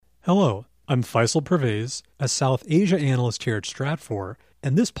Hello, I'm Faisal Pervez, a South Asia analyst here at Stratfor,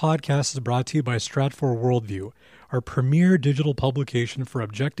 and this podcast is brought to you by Stratfor Worldview, our premier digital publication for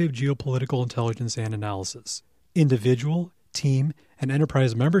objective geopolitical intelligence and analysis. Individual, team, and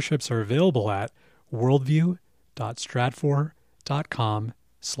enterprise memberships are available at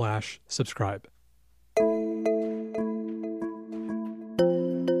worldview.stratfor.com/subscribe.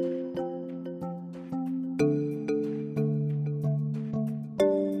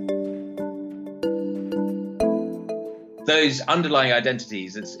 Those underlying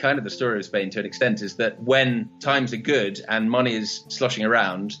identities, it's kind of the story of Spain to an extent, is that when times are good and money is sloshing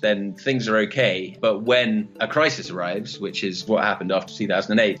around, then things are okay. But when a crisis arrives, which is what happened after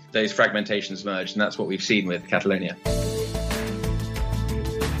 2008, those fragmentations emerge, and that's what we've seen with Catalonia.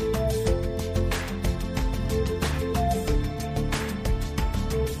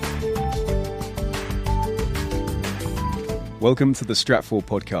 Welcome to the Stratfor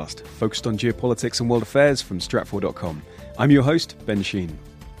podcast, focused on geopolitics and world affairs from Stratfor.com. I'm your host, Ben Sheen.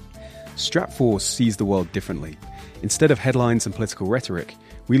 Stratfor sees the world differently. Instead of headlines and political rhetoric,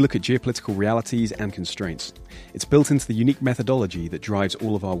 we look at geopolitical realities and constraints. It's built into the unique methodology that drives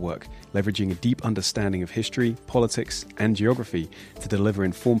all of our work, leveraging a deep understanding of history, politics, and geography to deliver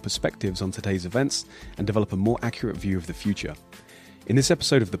informed perspectives on today's events and develop a more accurate view of the future. In this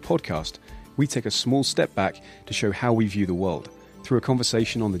episode of the podcast, we take a small step back to show how we view the world, through a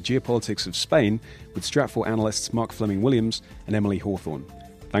conversation on the geopolitics of Spain with Stratfor analysts Mark Fleming-Williams and Emily Hawthorne.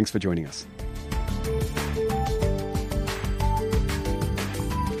 Thanks for joining us.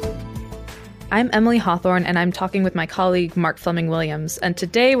 I'm Emily Hawthorne, and I'm talking with my colleague Mark Fleming-Williams, and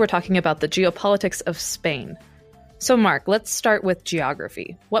today we're talking about the geopolitics of Spain. So Mark, let's start with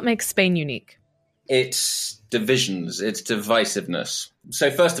geography. What makes Spain unique? It's divisions, it's divisiveness. So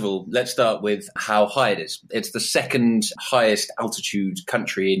first of all, let's start with how high it is. It's the second highest altitude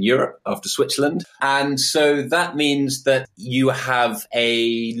country in Europe after Switzerland. And so that means that you have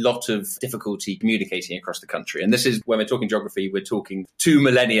a lot of difficulty communicating across the country. And this is, when we're talking geography, we're talking 2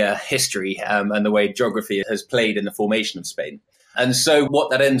 millennia history and the way geography has played in the formation of Spain. And so what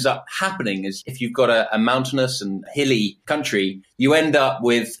that ends up happening is if you've got a mountainous and hilly country, you end up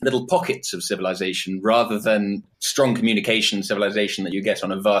with little pockets of civilization rather than strong communication civilization that you get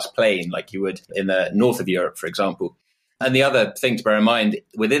on a vast plain like you would in the north of Europe, for example. And the other thing to bear in mind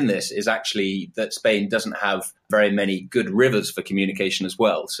within this is actually that Spain doesn't have very many good rivers for communication as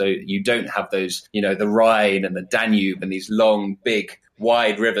well. So you don't have those, the Rhine and the Danube and these long, big,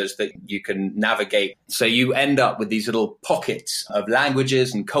 wide rivers that you can navigate. So you end up with these little pockets of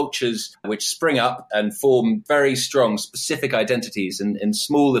languages and cultures which spring up and form very strong, specific identities in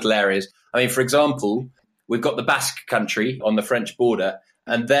small little areas. I mean, for example, we've got the Basque country on the French border,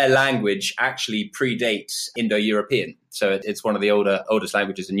 and their language actually predates Indo-European. So it's one of the oldest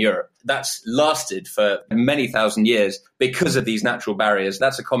languages in Europe. That's lasted for many thousand years because of these natural barriers.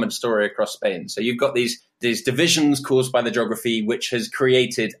 That's a common story across Spain. So you've got these divisions caused by the geography, which has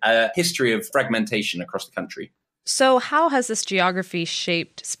created a history of fragmentation across the country. So how has this geography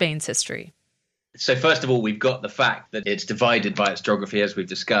shaped Spain's history? So first of all, we've got the fact that it's divided by its geography, as we've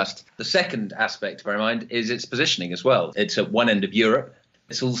discussed. The second aspect to bear in mind is its positioning as well. It's at one end of Europe.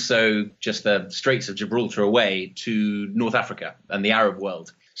 It's also just the Straits of Gibraltar away to North Africa and the Arab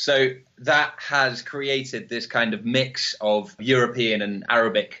world. So that has created this kind of mix of European and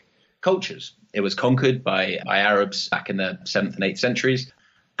Arabic cultures. It was conquered by Arabs back in the 7th and 8th centuries.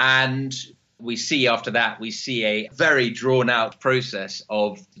 And we see after that, we see a very drawn out process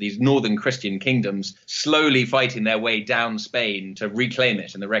of these northern Christian kingdoms slowly fighting their way down Spain to reclaim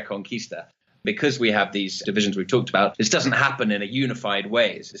it in the Reconquista. Because we have these divisions we've talked about, this doesn't happen in a unified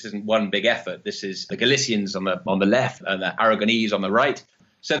way. This isn't one big effort. This is the Galicians on the left and the Aragonese on the right.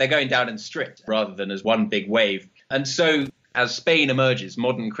 So they're going down in strict rather than as one big wave. And so as Spain emerges,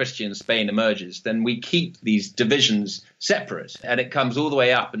 modern Christian Spain emerges, then we keep these divisions separate. And it comes all the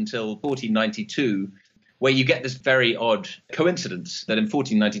way up until 1492, where you get this very odd coincidence that in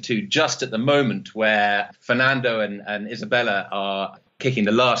 1492, just at the moment where Fernando and Isabella are kicking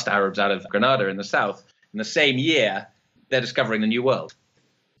the last Arabs out of Granada in the south, in the same year, they're discovering the New World.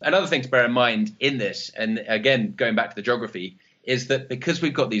 Another thing to bear in mind in this, and again, going back to the geography, is that because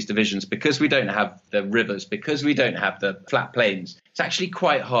we've got these divisions, because we don't have the rivers, because we don't have the flat plains, it's actually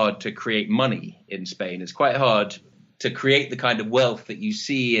quite hard to create money in Spain. It's quite hard to create the kind of wealth that you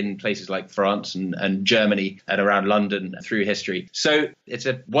see in places like France and Germany and around London through history. So it's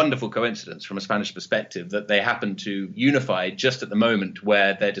a wonderful coincidence from a Spanish perspective that they happen to unify just at the moment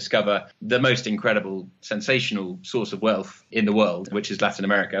where they discover the most incredible, sensational source of wealth in the world, which is Latin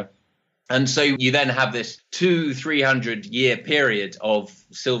America. And so you then have this 200-300 year period of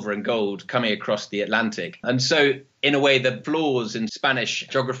silver and gold coming across the Atlantic. And so in a way, the flaws in Spanish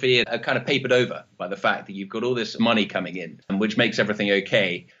geography are kind of papered over by the fact that you've got all this money coming in, which makes everything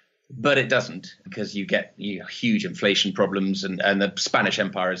okay. But it doesn't, because you get huge inflation problems, and the Spanish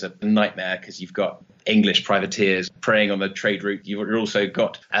Empire is a nightmare because you've got English privateers preying on the trade route. You've also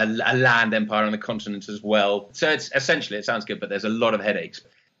got a land empire on the continent as well. So it's essentially, it sounds good, but there's a lot of headaches.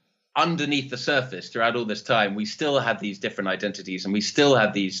 Underneath the surface, throughout all this time, we still have these different identities and we still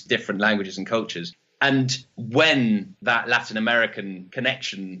have these different languages and cultures. And when that Latin American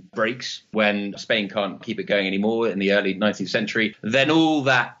connection breaks, when Spain can't keep it going anymore in the early 19th century, then all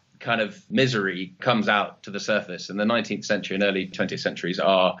that kind of misery comes out to the surface. And the 19th century and early 20th centuries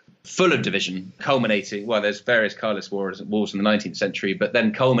are full of division, culminating, well, there's various Carlist wars in the 19th century, but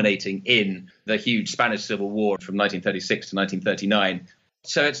then culminating in the huge Spanish Civil War from 1936 to 1939.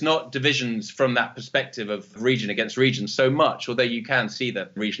 So it's not divisions from that perspective of region against region so much, although you can see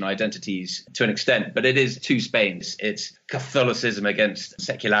the regional identities to an extent, but it is two Spains. It's Catholicism against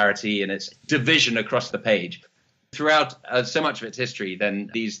secularity, and it's division across the page. Throughout so much of its history,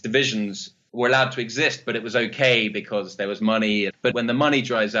 then these divisions were allowed to exist, but it was okay because there was money. But when the money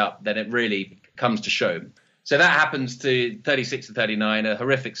dries up, then it really comes to show. So that happens to 36 to 39, a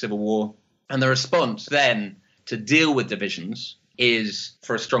horrific civil war. And the response then to deal with divisions is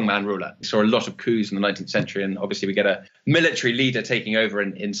for a strongman ruler. We saw a lot of coups in the 19th century, and obviously we get a military leader taking over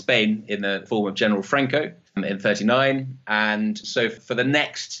in Spain in the form of General Franco in 39. And so for the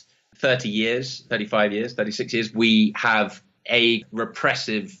next 30 years, 35 years, 36 years, we have a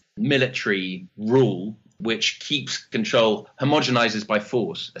repressive military rule which keeps control, homogenizes by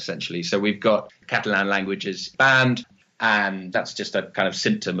force, essentially. So we've got Catalan languages banned, and that's just a kind of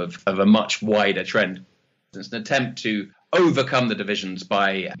symptom of a much wider trend. It's an attempt to overcome the divisions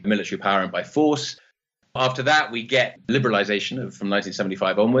by military power and by force. After that, we get liberalization from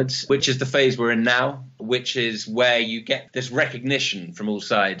 1975 onwards, which is the phase we're in now, which is where you get this recognition from all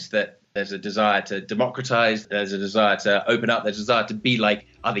sides that there's a desire to democratize, there's a desire to open up, there's a desire to be like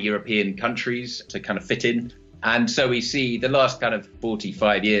other European countries, to kind of fit in. And so we see the last kind of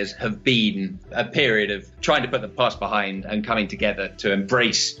 45 years have been a period of trying to put the past behind and coming together to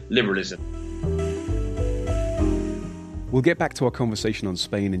embrace liberalism. We'll get back to our conversation on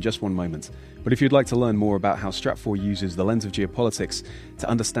Spain in just one moment, but if you'd like to learn more about how Stratfor uses the lens of geopolitics to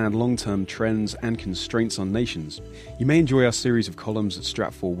understand long-term trends and constraints on nations, you may enjoy our series of columns at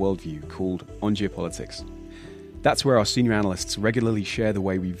Stratfor Worldview called On Geopolitics. That's where our senior analysts regularly share the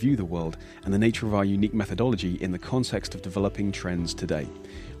way we view the world and the nature of our unique methodology in the context of developing trends today.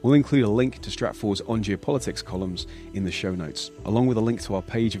 We'll include a link to Stratfor's On Geopolitics columns in the show notes, along with a link to our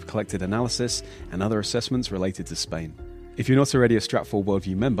page of collected analysis and other assessments related to Spain. If you're not already a Stratfor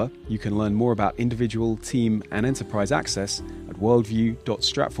Worldview member, you can learn more about individual, team, and enterprise access at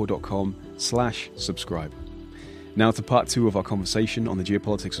worldview.stratfor.com/subscribe. Now to part 2 of our conversation on the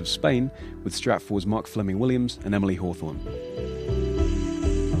geopolitics of Spain with Stratfor's Mark Fleming-Williams and Emily Hawthorne.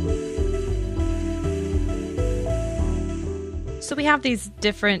 So we have these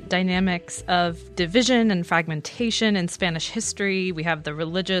different dynamics of division and fragmentation in Spanish history. We have the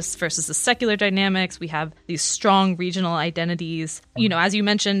religious versus the secular dynamics. We have these strong regional identities. You know, as you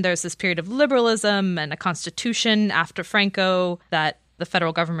mentioned, there's this period of liberalism and a constitution after Franco that the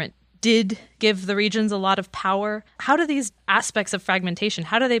federal government did give the regions a lot of power. How do these aspects of fragmentation,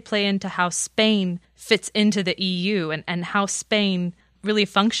 how do they play into how Spain fits into the EU and how Spain really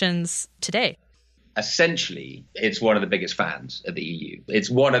functions today? Essentially, it's one of the biggest fans of the EU. It's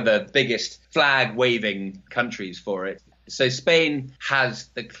one of the biggest flag-waving countries for it. So Spain has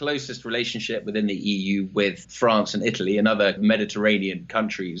the closest relationship within the EU with France and Italy and other Mediterranean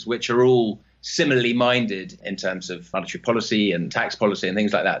countries, which are all similarly minded in terms of monetary policy and tax policy and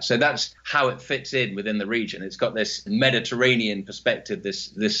things like that. So that's how it fits in within the region. It's got this Mediterranean perspective,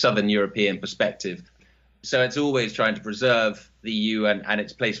 this Southern European perspective. So it's always trying to preserve the EU and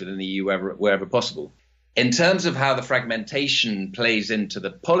its place within the EU wherever possible. In terms of how the fragmentation plays into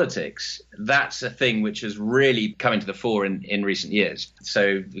the politics, that's a thing which is really coming to the fore in recent years.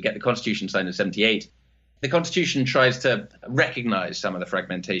 So we get the Constitution signed in 1978. The Constitution tries to recognize some of the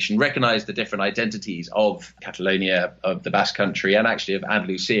fragmentation, recognize the different identities of Catalonia, of the Basque Country, and actually of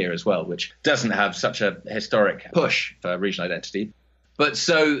Andalusia as well, which doesn't have such a historic push for regional identity. But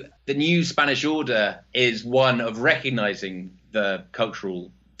so the new Spanish order is one of recognizing the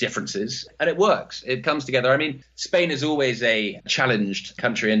cultural differences, and it works. It comes together. I mean, Spain is always a challenged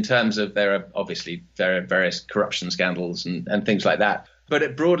country in terms of there are various corruption scandals and things like that. But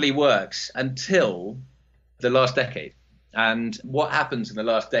it broadly works until the last decade. And what happens in the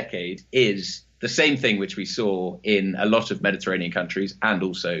last decade is the same thing which we saw in a lot of Mediterranean countries and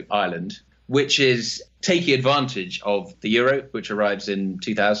also Ireland, which is taking advantage of the euro, which arrives in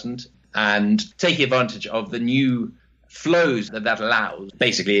 2000, and taking advantage of the new flows that allows.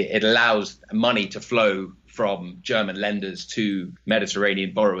 Basically, it allows money to flow from German lenders to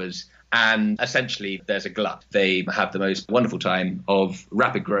Mediterranean borrowers. And essentially, there's a glut. They have the most wonderful time of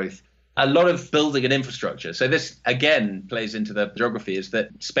rapid growth. A lot of building and infrastructure. So this, again, plays into the geography, is that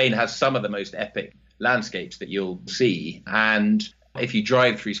Spain has some of the most epic landscapes that you'll see. And if you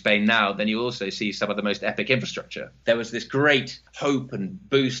drive through Spain now, then you also see some of the most epic infrastructure. There was this great hope and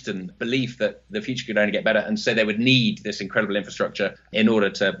boost and belief that the future could only get better. And so they would need this incredible infrastructure in order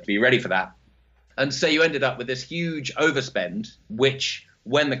to be ready for that. And so you ended up with this huge overspend, which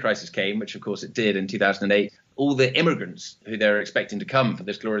when the crisis came, which of course it did in 2008, all the immigrants who they were expecting to come for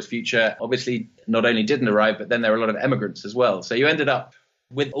this glorious future obviously not only didn't arrive, but then there were a lot of emigrants as well. So you ended up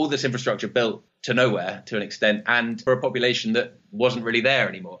with all this infrastructure built to nowhere to an extent, and for a population that wasn't really there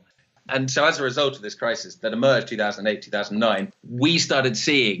anymore. And so as a result of this crisis that emerged 2008, 2009, we started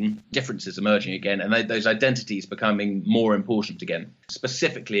seeing differences emerging again, and those identities becoming more important again.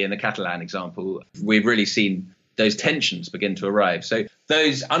 Specifically in the Catalan example, we've really seen those tensions begin to arrive. So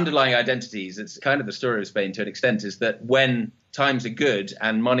those underlying identities, it's kind of the story of Spain to an extent, is that when times are good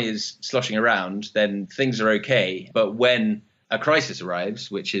and money is sloshing around, then things are okay. But when a crisis arrives,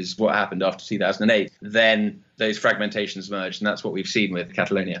 which is what happened after 2008, then those fragmentations emerge. And that's what we've seen with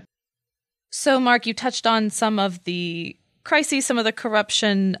Catalonia. So, Mark, you touched on some of the crises, some of the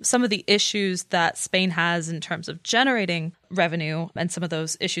corruption, some of the issues that Spain has in terms of generating revenue. And some of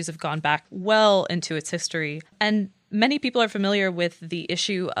those issues have gone back well into its history. And many people are familiar with the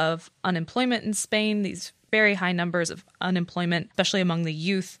issue of unemployment in Spain, these very high numbers of unemployment, especially among the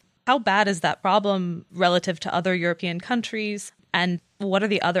youth. How bad is that problem relative to other European countries? And what are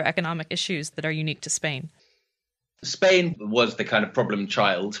the other economic issues that are unique to Spain? Spain was the kind of problem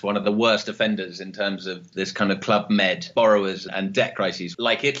child, one of the worst offenders in terms of this kind of Club Med borrowers and debt crises.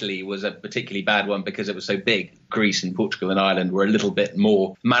 Like Italy was a particularly bad one because it was so big. Greece and Portugal and Ireland were a little bit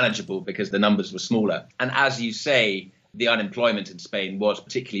more manageable because the numbers were smaller. And as you say, the unemployment in Spain was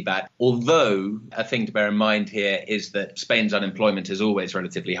particularly bad. Although a thing to bear in mind here is that Spain's unemployment is always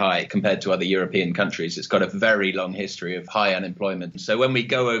relatively high compared to other European countries. It's got a very long history of high unemployment. So when we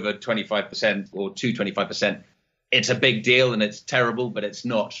go over 25% or to 25%, it's a big deal and it's terrible, but it's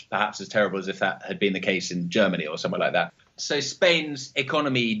not perhaps as terrible as if that had been the case in Germany or somewhere like that. So Spain's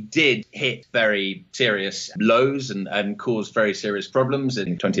economy did hit very serious lows and caused very serious problems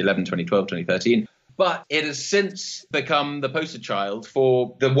in 2011, 2012, 2013. But it has since become the poster child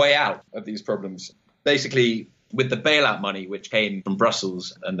for the way out of these problems. Basically, with the bailout money, which came from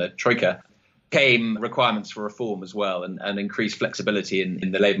Brussels and the Troika, came requirements for reform as well and increased flexibility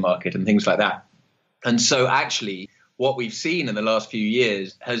in the labour market and things like that. And so actually what we've seen in the last few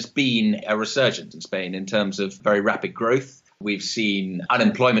years has been a resurgence in Spain in terms of very rapid growth. We've seen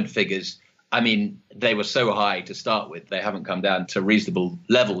unemployment figures. I mean, they were so high to start with. They haven't come down to reasonable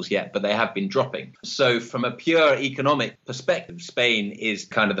levels yet, but they have been dropping. So from a pure economic perspective, Spain is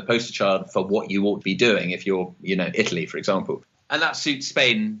kind of the poster child for what you ought to be doing if you're, Italy, for example. And that suits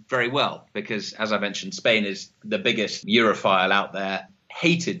Spain very well because, as I mentioned, Spain is the biggest Europhile out there,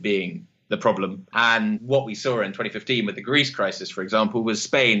 hated being the problem. And what we saw in 2015 with the Greece crisis, for example, was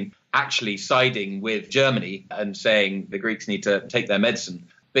Spain actually siding with Germany and saying the Greeks need to take their medicine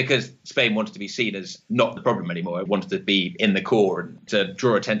because Spain wanted to be seen as not the problem anymore. It wanted to be in the core and to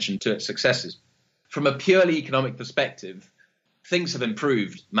draw attention to its successes. From a purely economic perspective, things have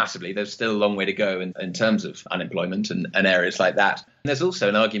improved massively. There's still a long way to go in terms of unemployment and areas like that. And there's also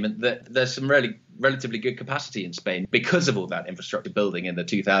an argument that there's some relatively good capacity in Spain because of all that infrastructure building in the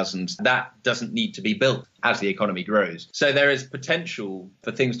 2000s. That doesn't need to be built as the economy grows. So there is potential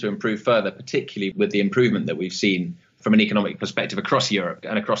for things to improve further, particularly with the improvement that we've seen from an economic perspective across Europe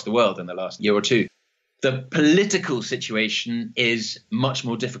and across the world in the last year or two. The political situation is much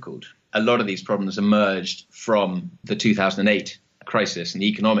more difficult. A lot of these problems emerged from the 2008 crisis and the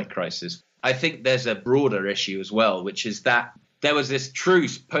economic crisis. I think there's a broader issue as well, which is that there was this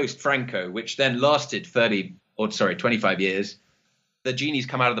truce post-Franco, which then lasted 25 years. The genie's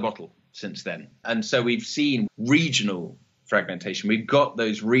come out of the bottle since then. And so we've seen regional fragmentation. We've got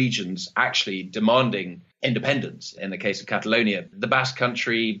those regions actually demanding independence. In the case of Catalonia, the Basque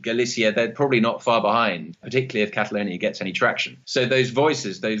Country, Galicia, they're probably not far behind, particularly if Catalonia gets any traction. So those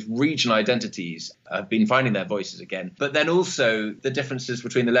voices, those regional identities have been finding their voices again. But then also the differences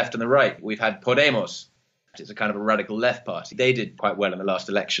between the left and the right. We've had Podemos, It's a kind of a radical left party. They did quite well in the last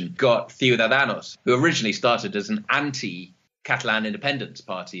election. Got Ciudadanos, who originally started as an anti-Catalan independence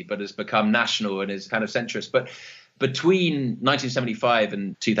party, but has become national and is kind of centrist. But between 1975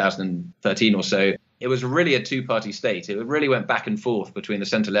 and 2013 or so, it was really a two-party state. It really went back and forth between the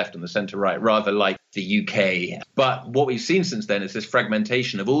centre-left and the centre-right, rather like the UK. But what we've seen since then is this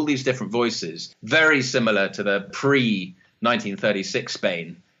fragmentation of all these different voices, very similar to the pre-1936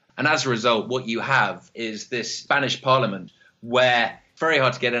 Spain. And as a result, what you have is this Spanish parliament where it's very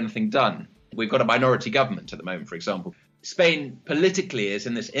hard to get anything done. We've got a minority government at the moment, for example. Spain politically is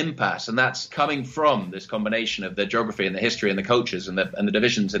in this impasse, and that's coming from this combination of the geography and the history and the cultures and the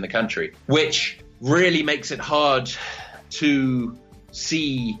divisions in the country, which really makes it hard to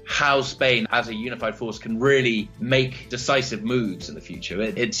see how Spain as a unified force can really make decisive moves in the future.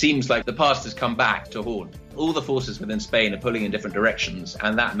 It seems like the past has come back to haunt. All the forces within Spain are pulling in different directions,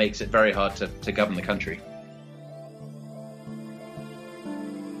 and that makes it very hard to govern the country.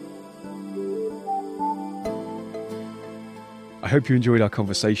 I hope you enjoyed our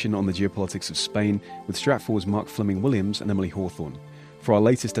conversation on the geopolitics of Spain with Stratfor's Mark Fleming-Williams and Emily Hawthorne. For our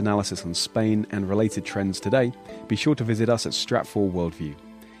latest analysis on Spain and related trends today, be sure to visit us at Stratfor Worldview.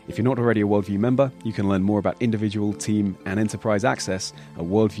 If you're not already a Worldview member, you can learn more about individual, team, and enterprise access at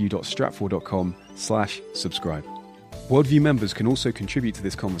worldview.stratfor.com/subscribe. Worldview members can also contribute to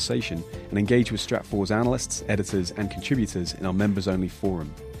this conversation and engage with Stratfor's analysts, editors, and contributors in our members-only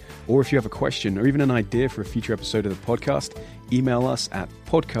forum. Or if you have a question or even an idea for a future episode of the podcast, email us at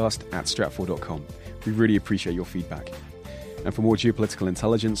podcast@stratfor.com. We really appreciate your feedback. And for more geopolitical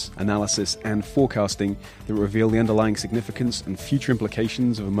intelligence, analysis, and forecasting that reveal the underlying significance and future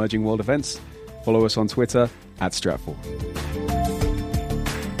implications of emerging world events, follow us on Twitter @Stratfor.